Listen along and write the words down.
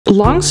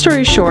Long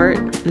story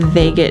short,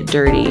 they get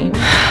dirty.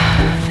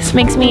 This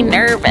makes me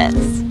nervous.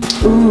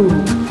 Ooh,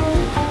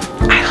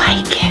 I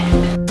like it.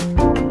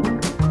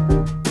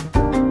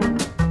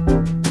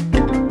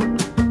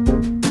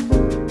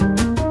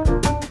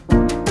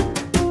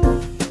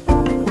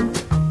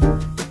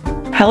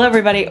 Hello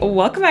everybody,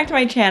 welcome back to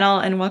my channel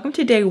and welcome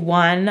to day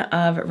one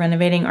of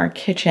renovating our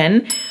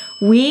kitchen.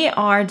 We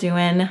are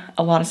doing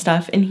a lot of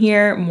stuff in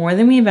here, more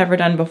than we've ever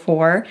done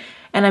before.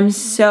 And I'm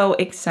so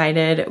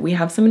excited. We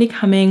have somebody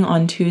coming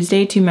on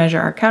Tuesday to measure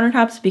our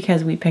countertops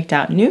because we picked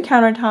out new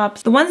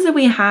countertops. The ones that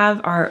we have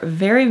are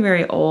very,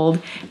 very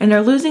old and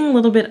they're losing a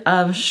little bit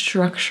of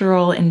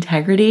structural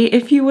integrity,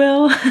 if you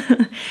will.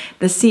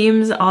 The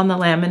seams on the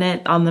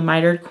laminate on the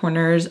mitered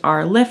corners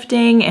are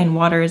lifting and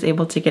water is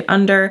able to get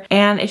under,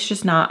 and it's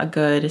just not a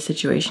good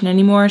situation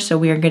anymore. So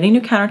we are getting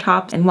new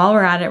countertops, and while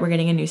we're at it, we're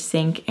getting a new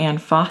sink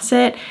and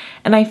faucet.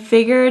 And I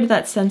figured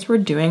that since we're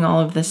doing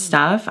all of this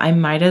stuff, I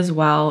might as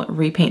well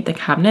repaint the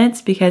cabinets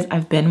because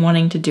I've been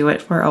wanting to do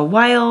it for a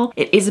while.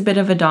 It is a bit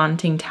of a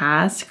daunting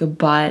task,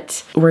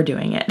 but we're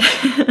doing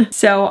it.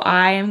 So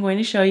I am going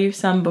to show you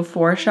some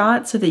before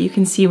shots so that you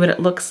can see what it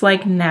looks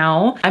like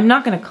now. I'm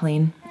not gonna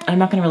clean. I'm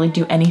not gonna really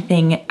do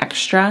anything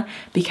extra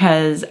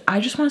because I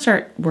just wanna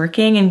start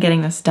working and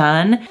getting this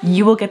done.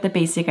 You will get the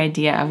basic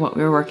idea of what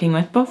we were working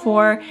with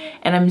before,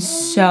 and I'm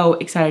so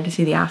excited to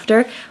see the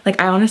after.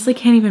 Like, I honestly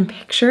can't even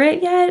picture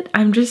it yet.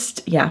 I'm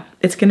just, yeah,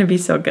 it's gonna be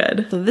so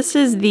good. So this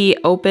is the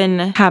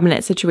open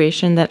cabinet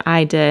situation that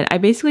I did. I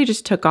basically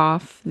just took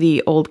off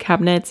the old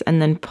cabinets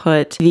and then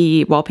put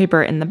the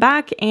wallpaper in the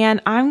back,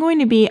 and I'm going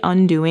to be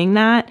undoing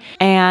that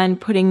and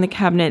putting the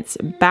cabinets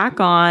back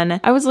on.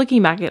 I was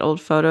looking back at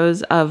old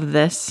photos of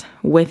this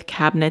with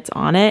cabinets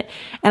on it,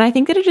 and I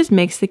think that it just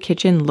makes the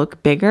kitchen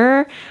look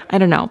bigger. I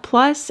don't know.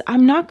 Plus,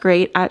 I'm not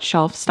great at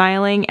shelf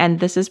styling, and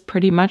this is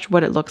pretty much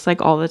what it looks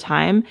like all the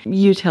time.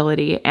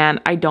 Utility, and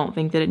I don't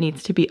think that it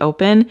needs to be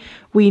open.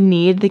 We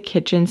need the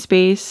kitchen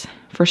space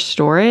for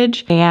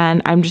storage,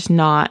 and I'm just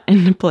not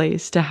in a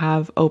place to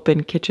have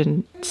open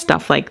kitchen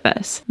stuff like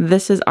this.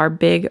 This is our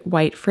big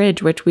white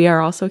fridge, which we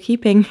are also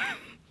keeping.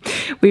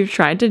 We've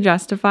tried to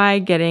justify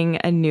getting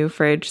a new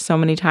fridge so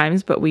many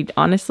times, but we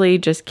honestly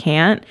just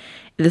can't.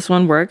 This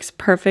one works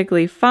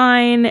perfectly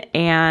fine,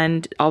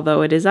 and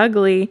although it is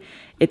ugly,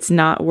 it's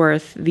not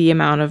worth the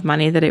amount of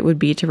money that it would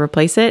be to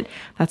replace it.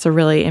 That's a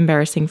really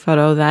embarrassing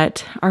photo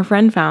that our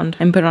friend found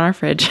and put on our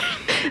fridge.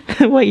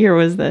 What year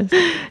was this?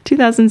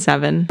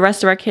 2007. The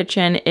rest of our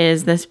kitchen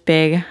is this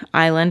big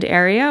island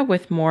area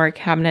with more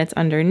cabinets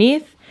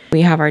underneath.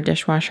 We have our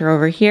dishwasher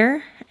over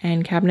here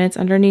and cabinets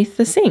underneath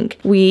the sink.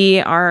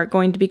 We are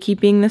going to be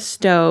keeping the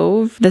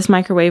stove. This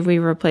microwave we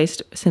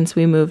replaced since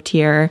we moved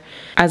here,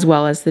 as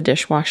well as the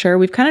dishwasher.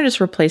 We've kind of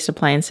just replaced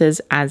appliances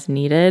as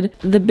needed.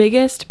 The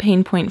biggest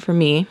pain point for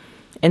me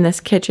in this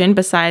kitchen,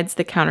 besides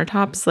the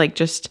countertops, like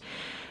just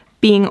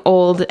being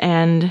old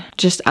and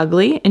just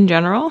ugly in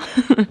general.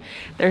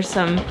 There's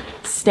some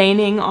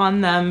staining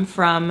on them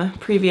from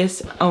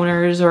previous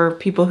owners or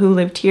people who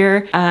lived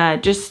here.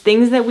 Just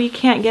things that we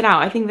can't get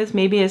out. I think this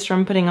maybe is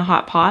from putting a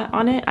hot pot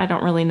on it. I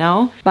don't really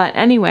know. But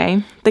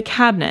anyway, the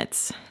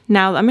cabinets.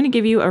 Now I'm gonna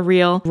give you a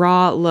real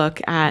raw look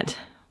at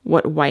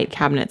what white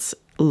cabinets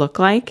look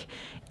like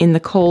in the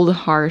cold,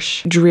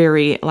 harsh,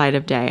 dreary light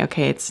of day.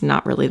 Okay, it's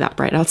not really that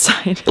bright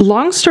outside.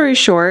 Long story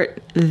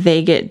short,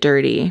 they get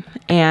dirty,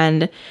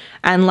 and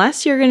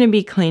unless you're gonna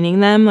be cleaning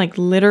them like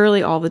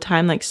literally all the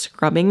time, like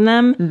scrubbing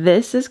them,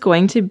 this is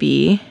going to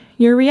be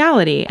your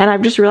reality. And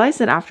I've just realized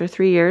that after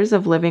 3 years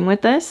of living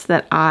with this,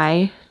 that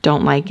I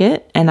don't like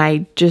it, and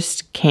I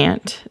just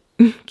can't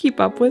keep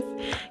up with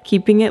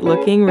keeping it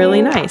looking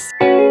really nice.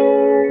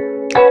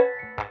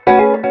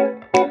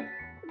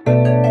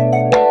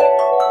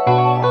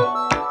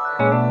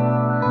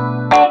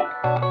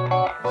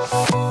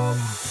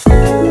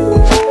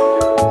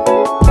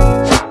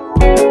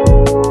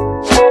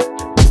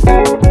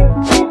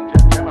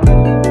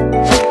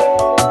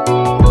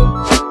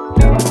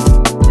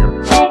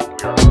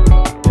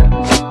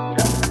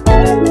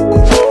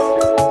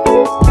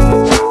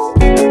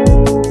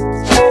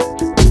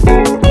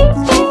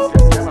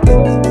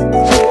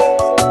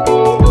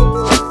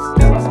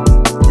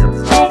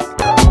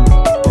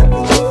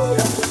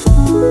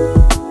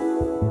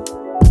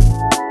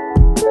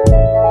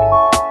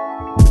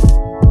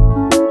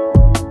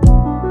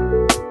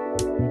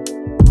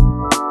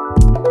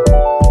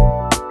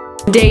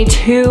 Day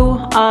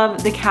 2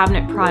 of the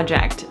cabinet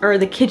project, or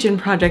the kitchen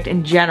project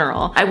in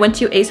general. I went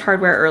to Ace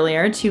Hardware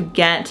earlier to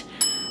get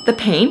the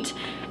paint,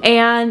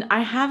 and I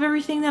have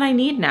everything that I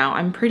need now.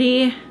 I'm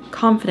pretty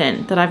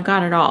confident that I've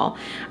got it all.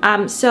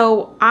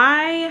 So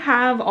I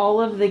have all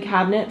of the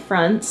cabinet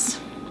fronts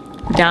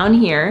down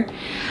here,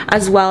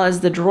 as well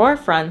as the drawer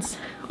fronts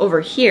over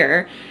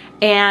here.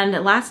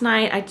 And last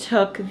night I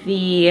took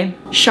the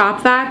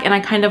shop vac and I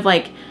kind of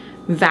like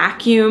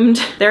vacuumed.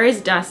 There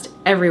is dust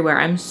everywhere.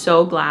 I'm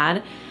so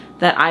glad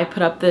that I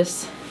put up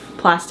this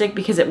plastic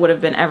because it would have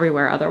been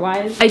everywhere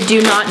otherwise. I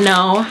do not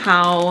know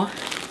how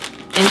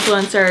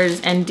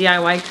influencers and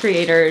DIY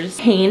creators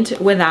paint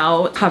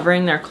without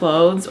covering their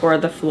clothes or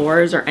the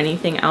floors or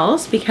anything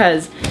else,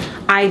 because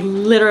I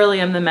literally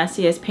am the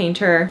messiest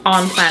painter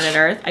on planet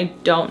Earth. I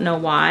don't know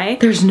why.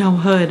 There's no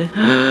hood.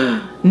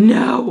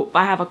 No,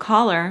 I have a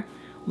collar.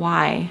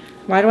 Why?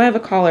 Why do I have a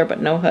collar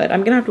but no hood?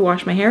 I'm gonna have to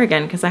wash my hair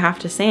again because I have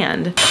to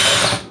sand.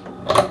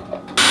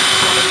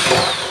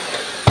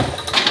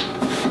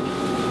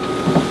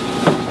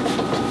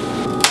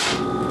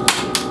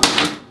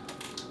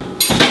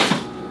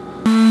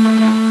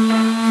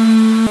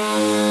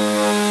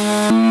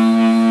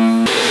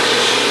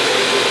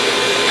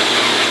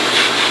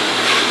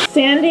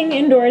 Sanding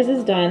indoors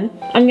is done.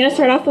 I'm gonna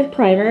start off with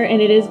primer,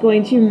 and it is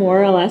going to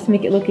more or less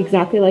make it look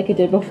exactly like it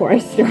did before I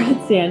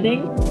started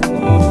sanding.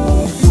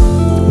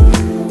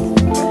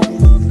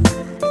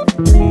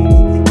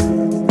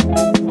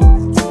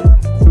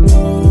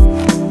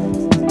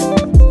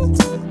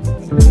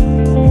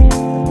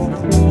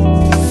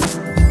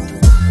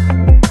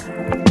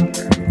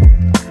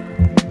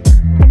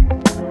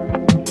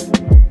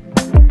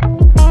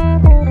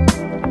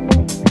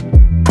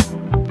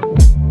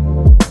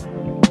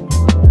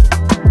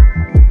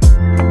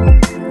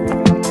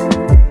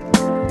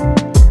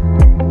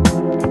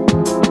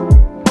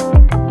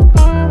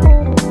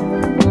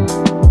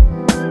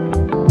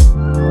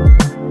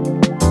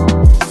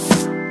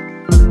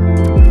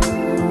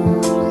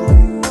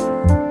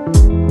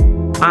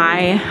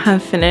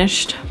 Have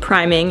finished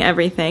priming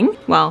everything.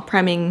 Well,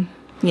 priming,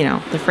 you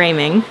know, the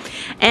framing,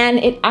 and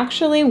it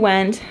actually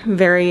went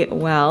very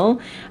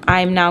well.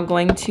 I'm now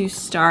going to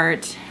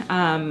start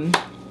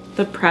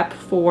the prep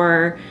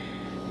for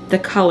the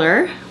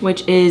color,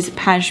 which is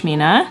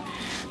Pashmina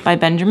by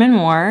Benjamin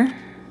Moore,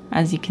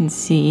 as you can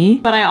see.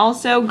 But I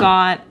also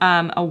got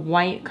a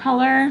white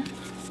color,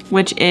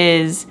 which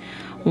is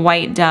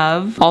White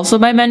Dove, also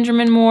by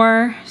Benjamin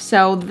Moore.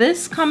 So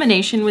this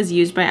combination was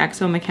used by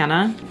Exo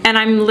McKenna, and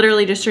I'm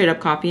literally just straight up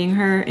copying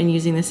her and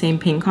using the same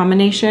paint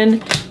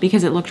combination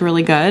because it looked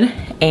really good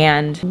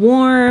and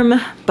warm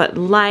but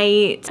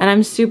light, and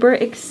I'm super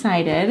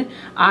excited.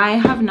 I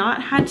have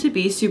not had to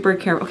be super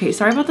careful. Okay,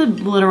 sorry about the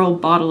literal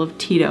bottle of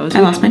Tito's.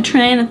 I lost my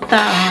train of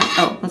thought.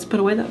 Oh, let's put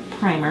away the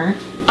primer.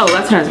 Oh,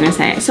 that's what I was gonna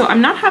say. So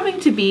I'm not having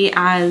to be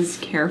as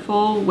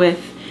careful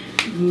with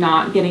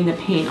not getting the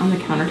paint on the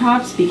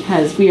countertops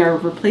because we are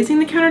replacing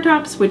the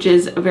countertops, which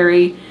is a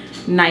very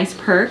nice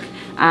perk.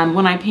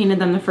 When I painted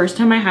them the first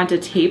time, I had to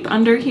tape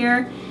under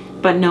here,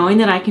 but knowing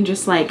that I can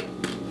just like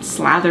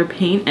slather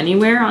paint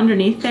anywhere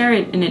underneath there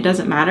and it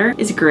doesn't matter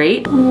is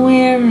great.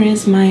 Where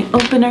is my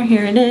opener?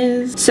 Here it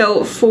is.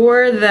 So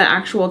for the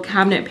actual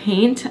cabinet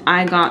paint,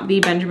 I got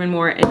the Benjamin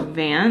Moore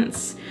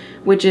Advance,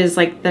 which is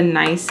like the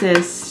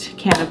nicest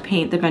can of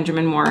paint that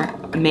Benjamin Moore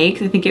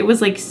makes. I think it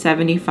was like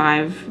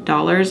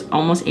 $75,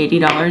 almost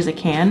 $80 a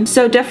can.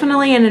 So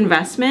definitely an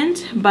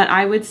investment, but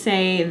I would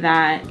say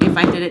that if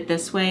I did it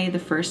this way the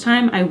first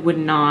time, I would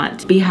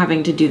not be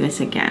having to do this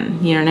again.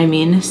 You know what I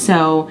mean?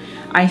 So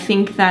I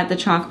think that the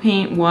chalk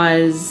paint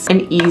was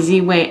an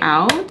easy way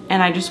out,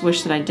 and I just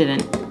wish that I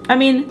didn't. I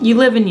mean, you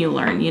live and you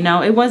learn, you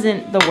know? It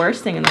wasn't the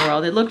worst thing in the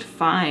world. It looked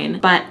fine,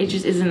 but it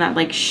just isn't that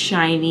like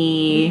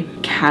shiny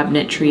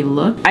cabinetry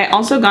look. I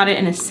also got it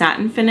in a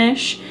satin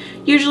finish.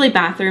 Usually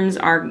bathrooms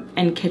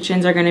and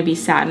kitchens are gonna be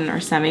satin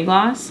or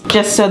semi-gloss,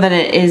 just so that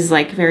it is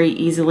like very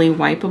easily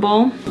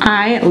wipeable.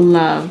 I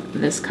love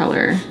this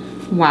color.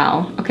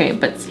 Wow. Okay,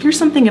 but here's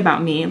something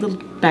about me, a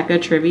little Becca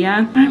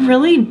trivia. I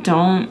really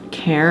don't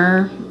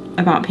care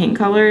about paint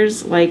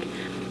colors. Like,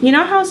 you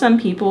know how some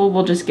people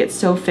will just get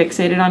so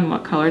fixated on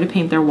what color to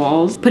paint their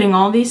walls? Putting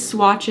all these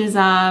swatches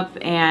up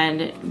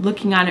and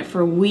looking at it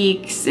for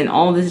weeks and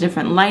all this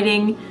different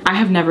lighting. I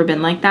have never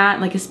been like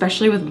that, like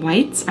especially with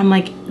whites. I'm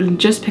like,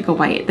 just pick a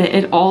white.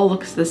 It all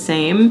looks the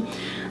same.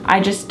 I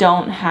just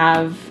don't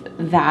have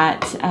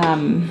that,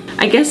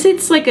 I guess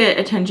it's like an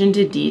attention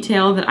to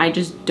detail that I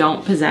just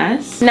don't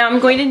possess. Now I'm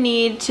going to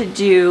need to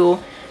do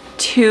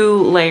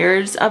 2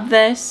 layers of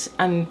this.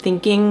 I'm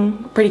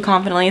thinking pretty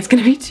confidently it's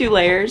gonna be 2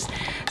 layers.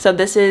 So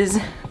this is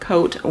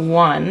coat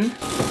 1.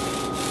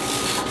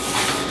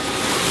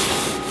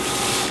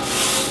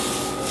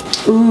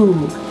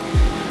 Ooh,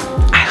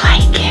 I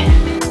like it.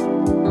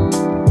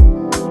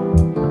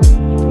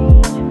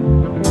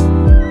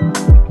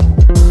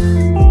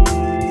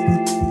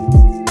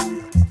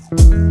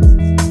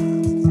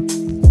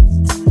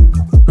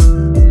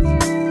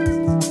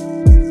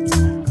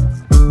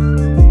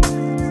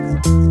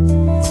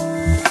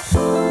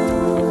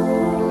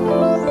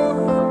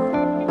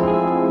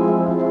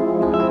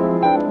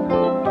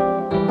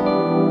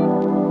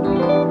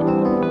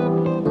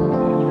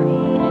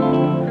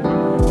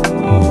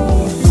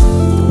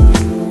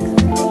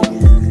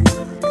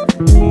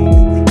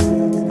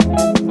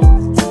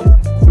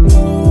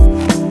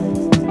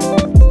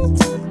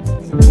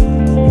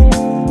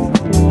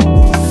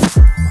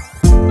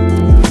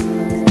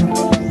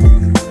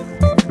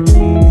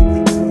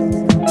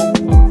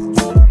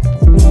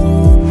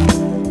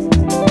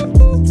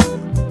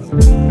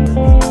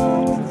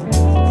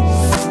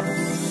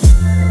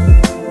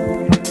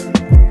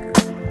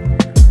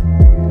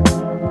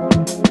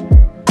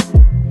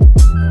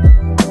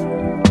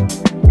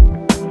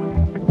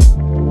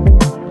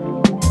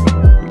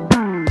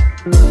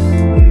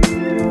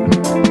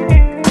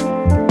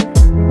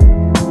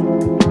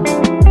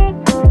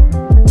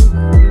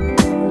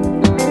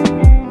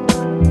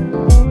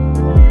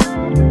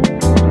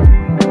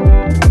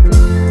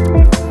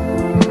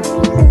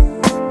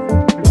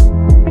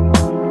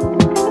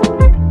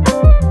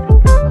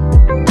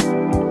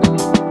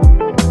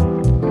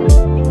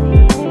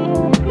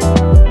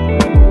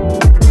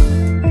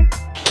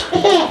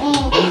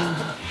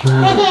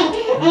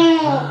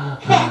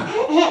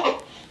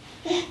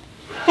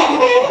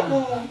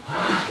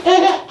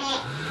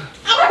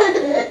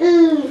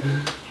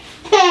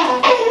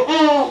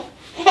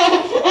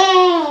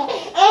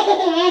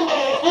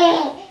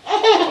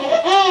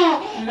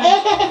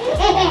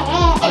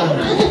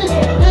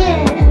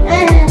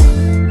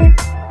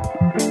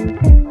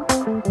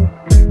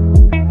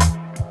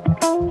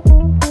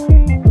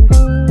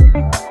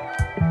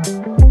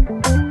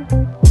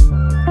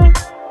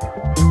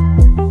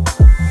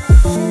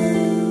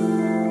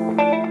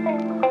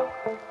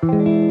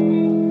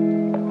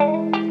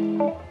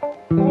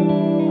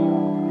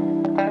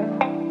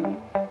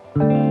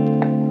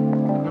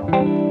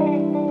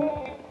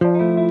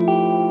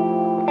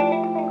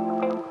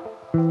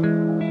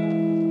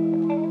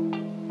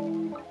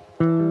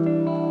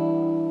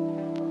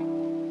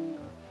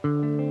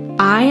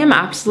 I am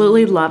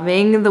absolutely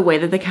loving the way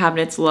that the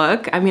cabinets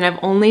look. I mean, I've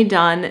only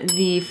done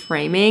the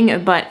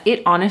framing, but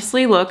it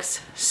honestly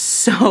looks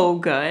so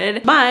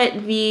good.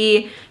 But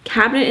the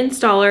cabinet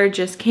installer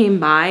just came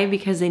by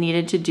because they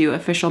needed to do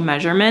official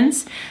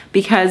measurements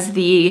because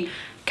the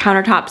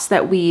countertops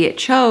that we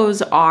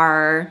chose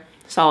are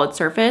solid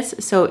surface,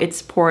 so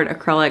it's poured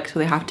acrylic, so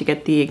they have to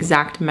get the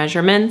exact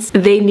measurements.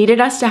 They needed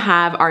us to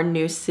have our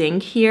new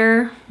sink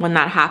here when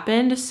that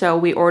happened, so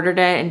we ordered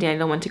it and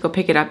Daniel went to go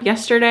pick it up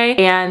yesterday,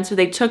 and so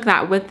they took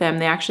that with them.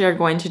 They actually are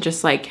going to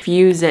just like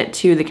fuse it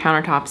to the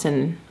countertops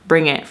and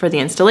bring it for the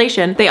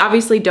installation. They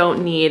obviously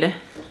don't need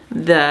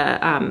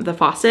the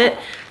faucet,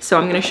 so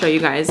I'm gonna show you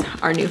guys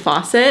our new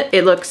faucet.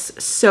 It looks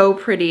so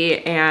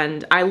pretty,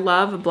 and I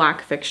love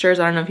black fixtures.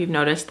 I don't know if you've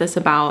noticed this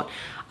about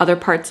other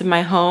parts of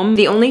my home.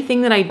 The only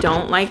thing that I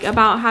don't like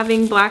about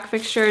having black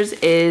fixtures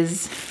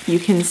is you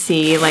can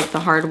see like the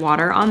hard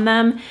water on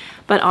them.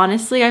 But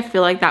honestly, I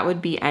feel like that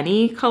would be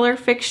any color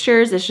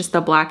fixtures. It's just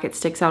the black, it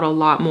sticks out a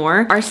lot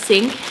more. Our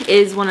sink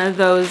is one of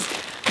those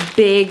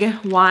big,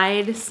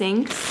 wide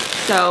sinks.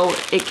 So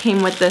it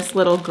came with this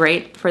little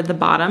grate for the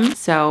bottom.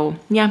 So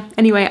yeah,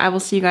 anyway, I will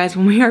see you guys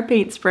when we are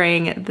paint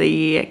spraying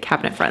the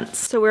cabinet fronts.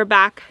 So we're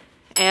back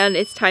and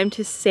it's time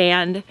to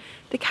sand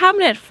the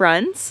cabinet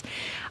fronts.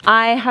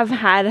 I have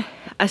had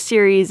a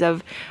series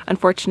of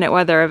unfortunate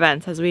weather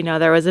events. As we know,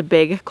 there was a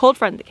big cold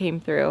front that came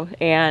through,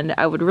 and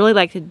I would really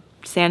like to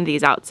sand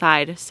these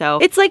outside. So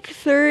it's like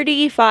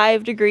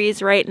 35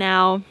 degrees right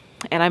now,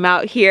 and I'm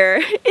out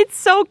here. It's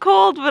so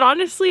cold, but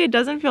honestly, it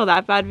doesn't feel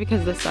that bad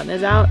because the sun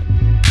is out.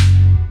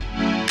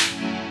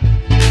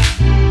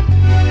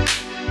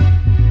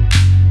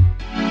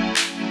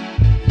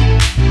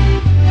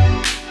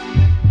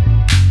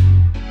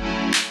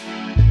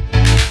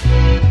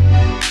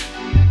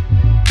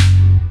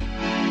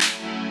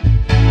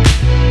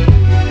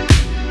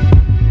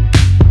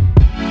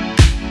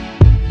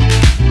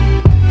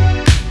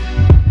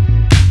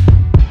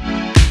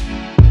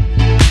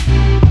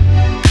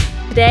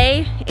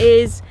 Today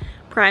is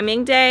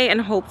priming day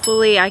and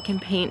hopefully I can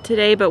paint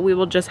today, but we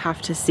will just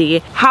have to see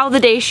how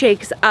the day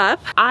shakes up.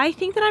 I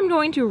think that I'm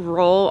going to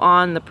roll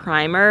on the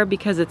primer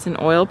because it's an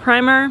oil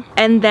primer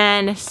and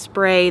then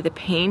spray the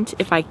paint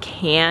if I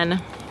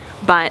can.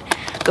 But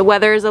the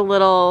weather is a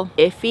little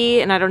iffy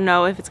and I don't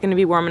know if it's gonna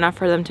be warm enough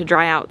for them to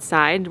dry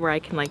outside where I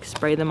can like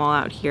spray them all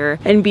out here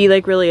and be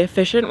like really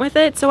efficient with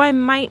it. So I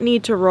might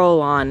need to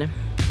roll on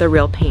the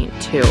real paint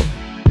too.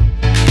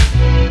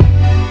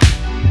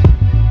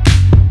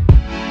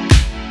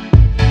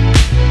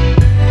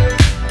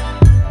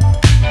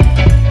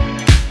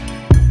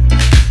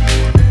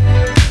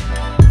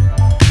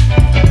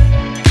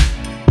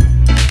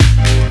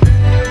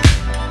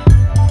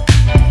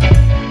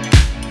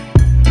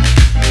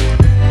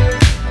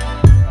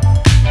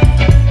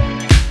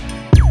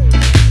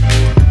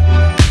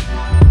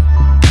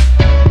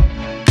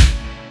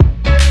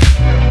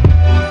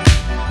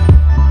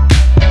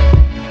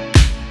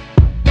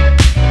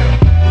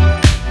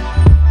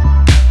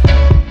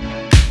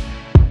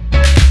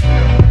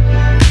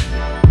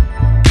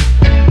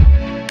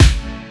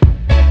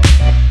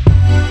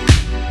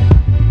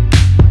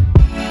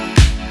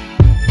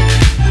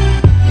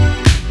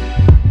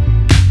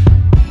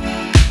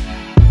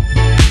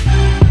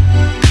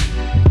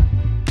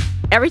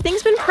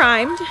 Everything's been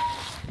primed.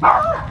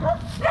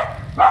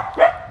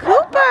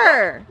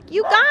 Cooper!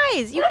 You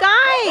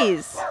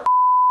guys!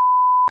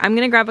 I'm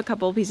gonna grab a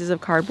couple pieces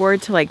of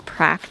cardboard to like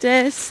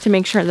practice to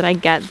make sure that I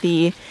get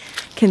the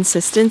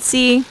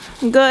consistency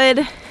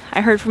good.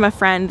 I heard from a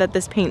friend that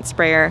this paint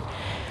sprayer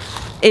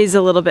is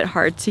a little bit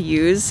hard to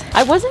use.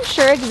 I wasn't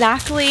sure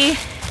exactly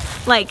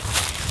like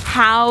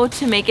how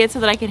to make it so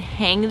that I could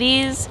hang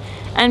these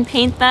and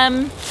paint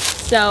them.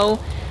 So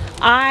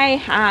I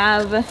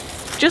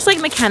have, just like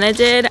McKenna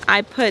did,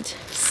 I put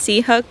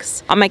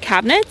C-hooks on my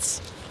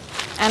cabinets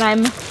and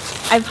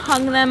I've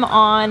hung them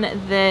on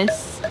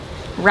this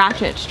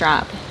ratchet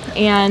strap,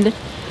 and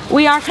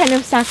we are kind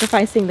of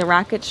sacrificing the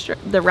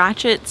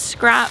ratchet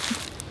strap.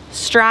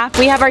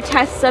 We have our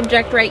test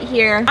subject right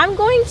here. I'm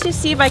going to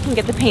see if I can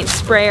get the paint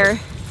sprayer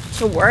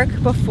to work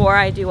before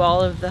I do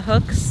all of the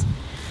hooks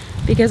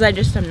because I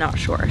just am not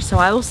sure. So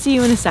I will see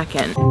you in a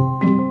second.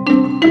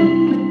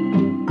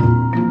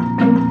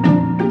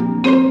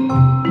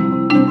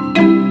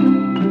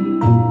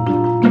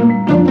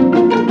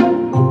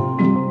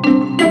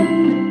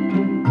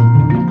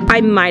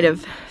 might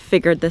have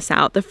figured this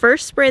out. The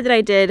first spray that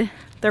I did,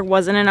 there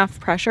wasn't enough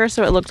pressure,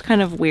 so it looked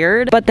kind of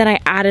weird, but then I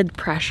added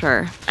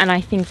pressure, and I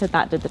think that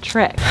that did the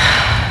trick.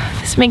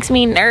 This makes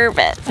me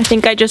nervous. I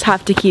think I just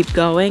have to keep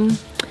going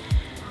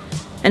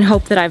and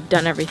hope that I've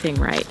done everything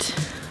right.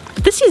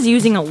 But this is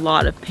using a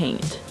lot of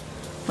paint,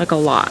 like a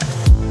lot.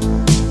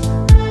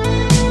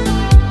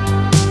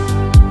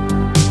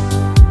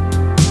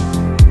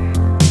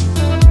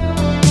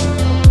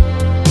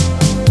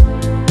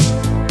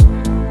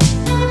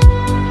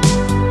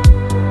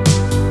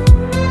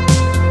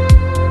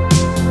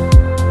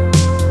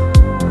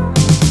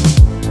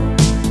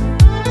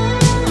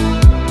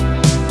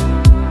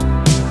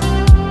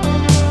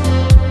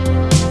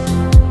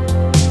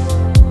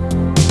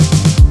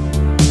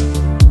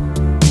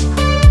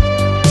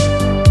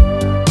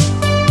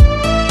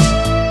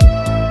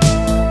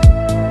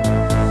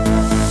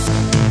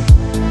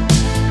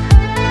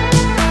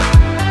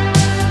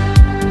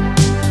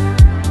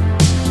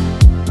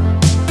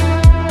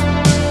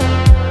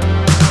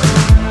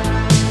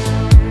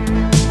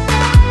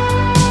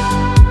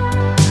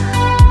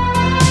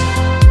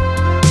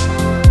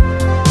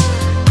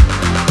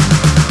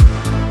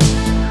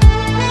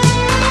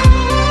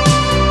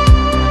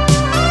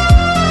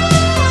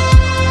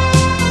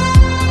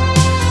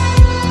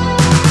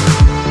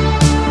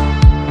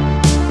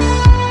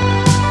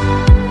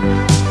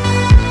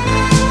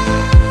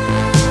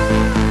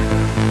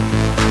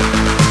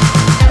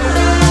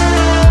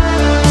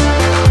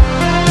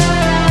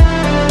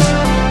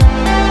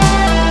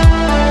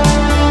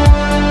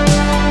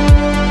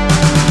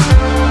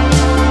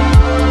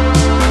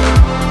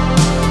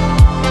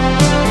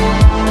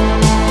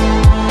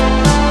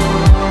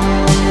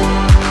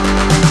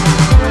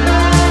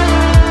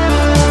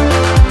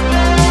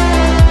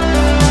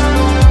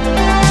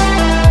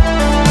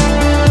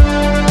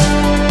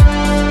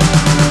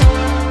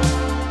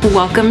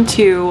 Welcome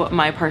to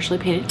my partially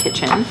painted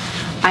kitchen.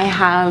 I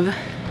have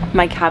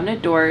my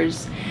cabinet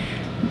doors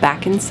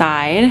back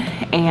inside,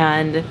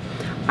 and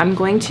I'm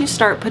going to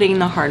start putting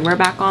the hardware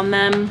back on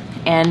them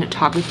and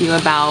talk with you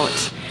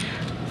about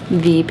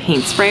the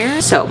paint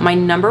sprayer. So my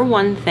number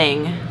one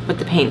thing with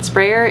the paint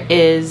sprayer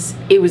is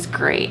it was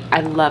great.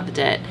 I loved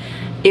it.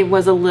 It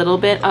was a little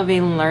bit of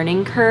a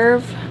learning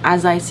curve,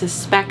 as I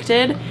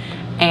suspected,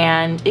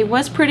 and it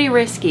was pretty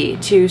risky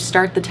to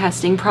start the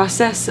testing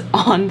process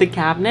on the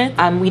cabinet.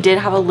 We did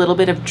have a little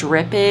bit of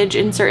drippage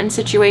in certain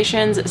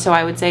situations, so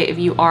I would say if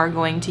you are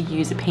going to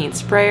use a paint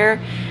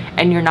sprayer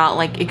and you're not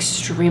like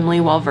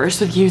extremely well versed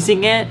with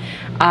using it,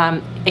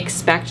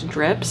 expect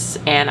drips,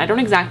 and I don't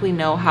exactly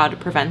know how to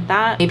prevent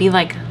that. Maybe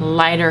like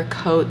lighter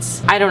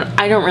coats. I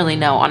don't really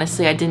know.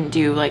 Honestly, I didn't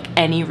do like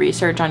any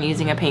research on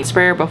using a paint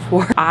sprayer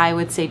before. I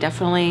would say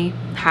definitely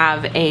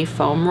have a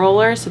foam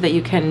roller so that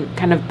you can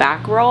kind of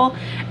back roll.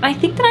 And I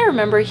think that I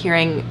remember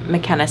hearing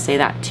McKenna say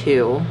that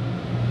too.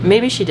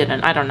 Maybe she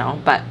didn't, I don't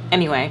know. But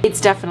anyway, it's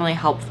definitely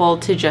helpful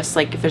to just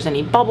like, if there's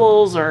any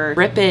bubbles or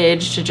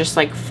rippage, to just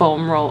like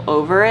foam roll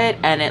over it,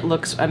 and it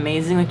looks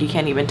amazing. Like you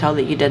can't even tell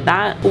that you did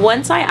that.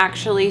 Once I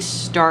actually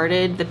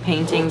started the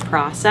painting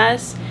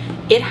process,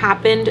 it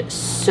happened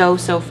so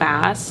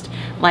fast.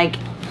 Like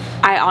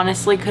I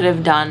honestly could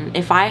have done,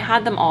 if I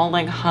had them all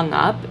like hung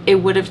up, it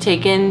would have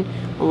taken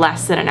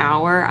less than an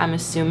hour, I'm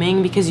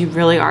assuming, because you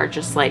really are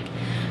just like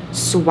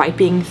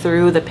swiping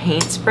through the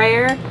paint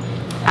sprayer.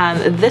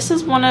 This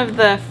is one of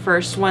the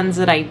first ones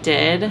that I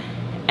did,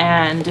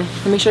 and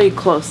let me show you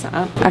close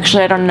up.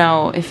 Actually, I don't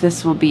know if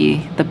this will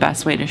be the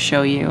best way to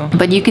show you,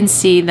 but you can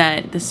see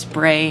that the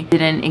spray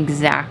didn't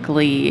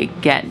exactly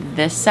get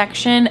this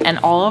section, and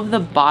all of the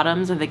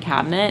bottoms of the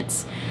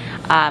cabinets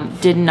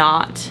did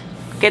not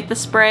get the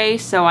spray,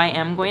 so I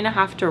am going to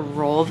have to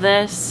roll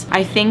this.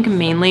 I think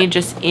mainly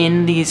just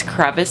in these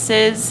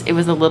crevices, it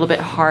was a little bit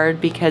hard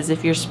because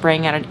if you're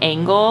spraying at an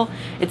angle,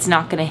 it's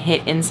not gonna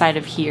hit inside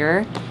of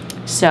here.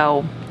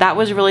 So that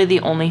was really the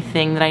only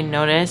thing that I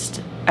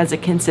noticed as a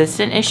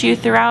consistent issue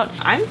throughout.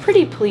 I'm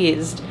pretty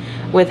pleased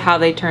with how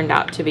they turned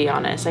out, to be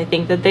honest. I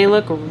think that they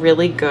look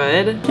really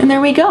good. And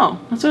there we go.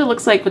 That's what it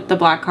looks like with the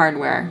black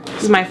hardware.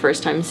 This is my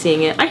first time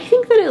seeing it. I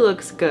think that it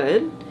looks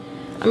good.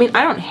 I mean,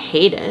 I don't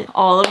hate it.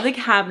 All of the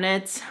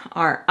cabinets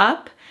are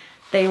up.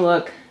 They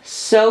look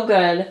so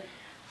good.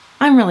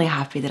 I'm really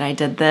happy that I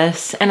did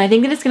this, and I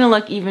think that it's gonna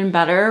look even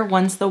better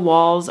once the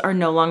walls are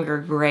no longer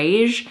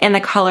grayish and the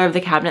color of the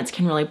cabinets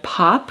can really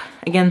pop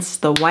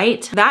against the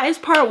white. That is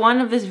part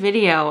one of this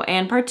video,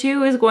 and part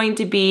two is going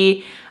to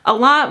be a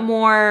lot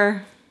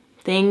more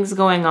things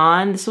going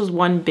on. This was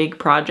one big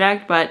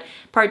project, but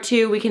part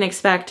two, we can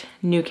expect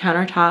new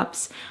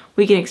countertops,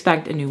 we can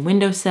expect a new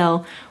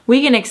windowsill,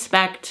 we can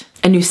expect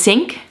a new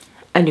sink,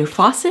 a new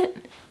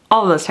faucet,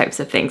 all of those types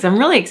of things. I'm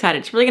really excited.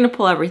 It's really gonna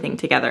pull everything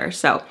together.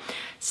 So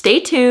stay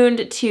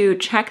tuned to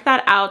check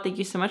that out. Thank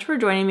you so much for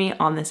joining me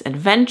on this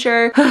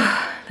adventure.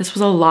 This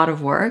was a lot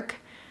of work.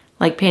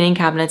 Like, painting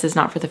cabinets is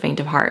not for the faint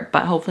of heart,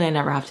 but hopefully I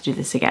never have to do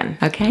this again,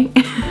 okay?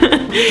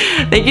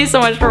 Thank you so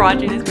much for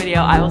watching this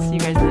video. I will see you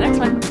guys in the next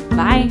one.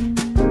 Bye.